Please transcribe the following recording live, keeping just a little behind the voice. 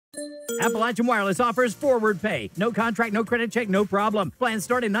Appalachian Wireless offers forward pay. No contract, no credit check, no problem. Plans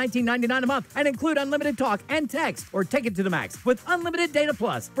start at $19.99 a month and include unlimited talk and text, or take it to the max with unlimited data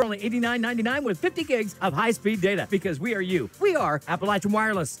plus for only $89.99 with 50 gigs of high-speed data. Because we are you. We are Appalachian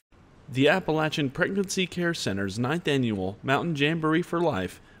Wireless. The Appalachian Pregnancy Care Center's 9th annual Mountain Jamboree for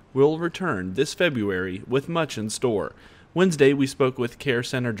Life will return this February with much in store. Wednesday, we spoke with Care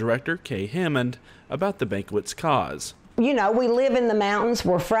Center Director Kay Hammond about the banquet's cause. You know, we live in the mountains.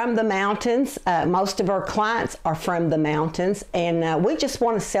 We're from the mountains. Most of our clients are from the mountains, and we just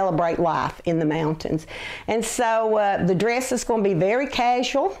want to celebrate life in the mountains. And so the dress is going to be very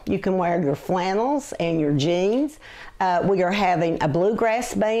casual. You can wear your flannels and your jeans. We are having a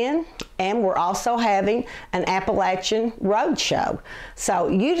bluegrass band, and we're also having an Appalachian road show. So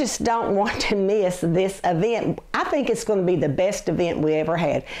you just don't want to miss this event. I think it's going to be the best event we ever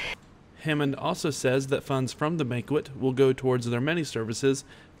had. Hammond also says that funds from the banquet will go towards their many services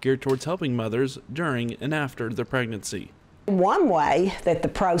geared towards helping mothers during and after their pregnancy. One way that the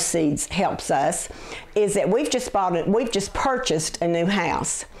proceeds helps us is that we've just purchased a new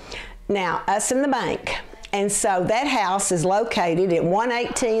house. Now, us and the bank. And so that house is located at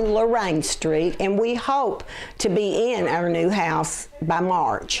 118 Lorraine Street, and we hope to be in our new house by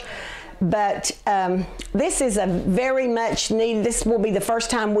March. But this is a very much needed, this will be the first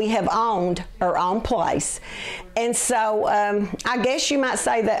time we have owned our own place. And so I guess you might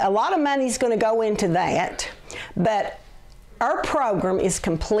say that a lot of money is going to go into that, but our program is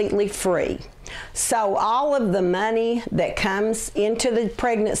completely free. So all of the money that comes into the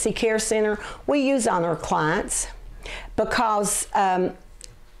Pregnancy Care Center, we use on our clients because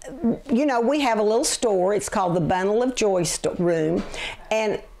you know, we have a little store. It's called the Bundle of Joy room,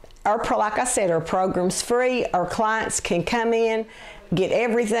 and like I said, our program's free. Our clients can come in, get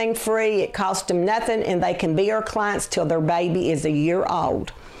everything free. It costs them nothing, and they can be our clients till their baby is a year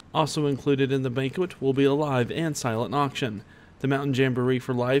old. Also included in the banquet will be a live and silent auction. The Mountain Jamboree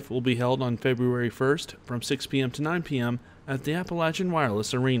for Life will be held on February 1st from 6 p.m. to 9 p.m. at the Appalachian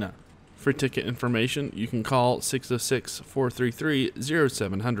Wireless Arena. For ticket information, you can call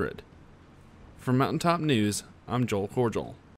 606-433-0700. For Mountaintop News, I'm Joel Cordial.